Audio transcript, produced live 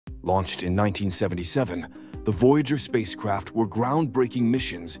Launched in 1977, the Voyager spacecraft were groundbreaking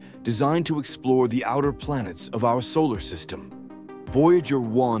missions designed to explore the outer planets of our solar system. Voyager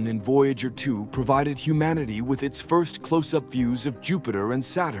 1 and Voyager 2 provided humanity with its first close-up views of Jupiter and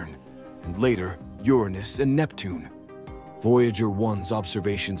Saturn, and later Uranus and Neptune. Voyager 1's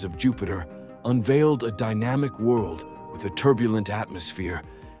observations of Jupiter unveiled a dynamic world with a turbulent atmosphere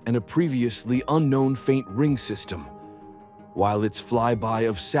and a previously unknown faint ring system, while its flyby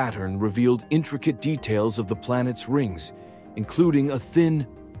of Saturn revealed intricate details of the planet's rings, including a thin,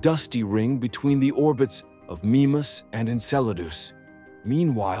 dusty ring between the orbits of Mimas and Enceladus.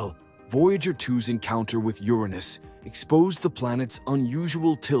 Meanwhile, Voyager 2's encounter with Uranus exposed the planet's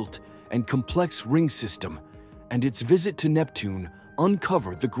unusual tilt and complex ring system, and its visit to Neptune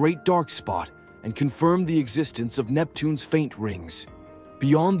uncovered the Great Dark Spot and confirmed the existence of Neptune's faint rings.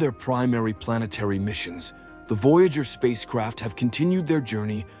 Beyond their primary planetary missions, the Voyager spacecraft have continued their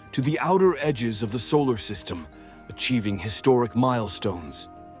journey to the outer edges of the solar system, achieving historic milestones.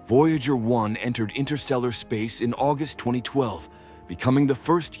 Voyager 1 entered interstellar space in August 2012, becoming the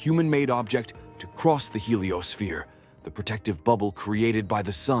first human-made object to cross the heliosphere, the protective bubble created by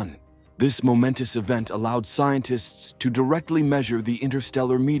the Sun. This momentous event allowed scientists to directly measure the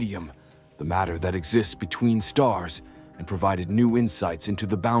interstellar medium, the matter that exists between stars, and provided new insights into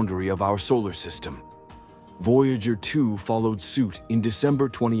the boundary of our solar system. Voyager 2 followed suit in December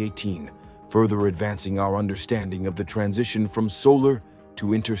 2018, further advancing our understanding of the transition from solar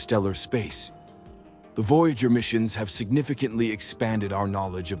to interstellar space. The Voyager missions have significantly expanded our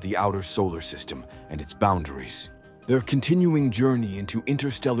knowledge of the outer solar system and its boundaries. Their continuing journey into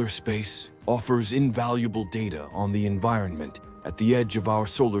interstellar space offers invaluable data on the environment at the edge of our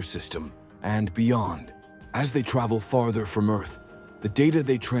solar system and beyond. As they travel farther from Earth, the data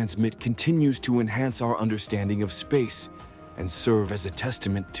they transmit continues to enhance our understanding of space and serve as a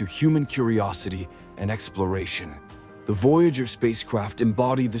testament to human curiosity and exploration. The Voyager spacecraft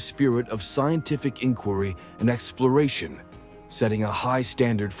embody the spirit of scientific inquiry and exploration, setting a high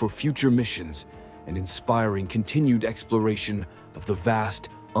standard for future missions and inspiring continued exploration of the vast,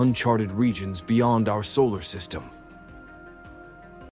 uncharted regions beyond our solar system.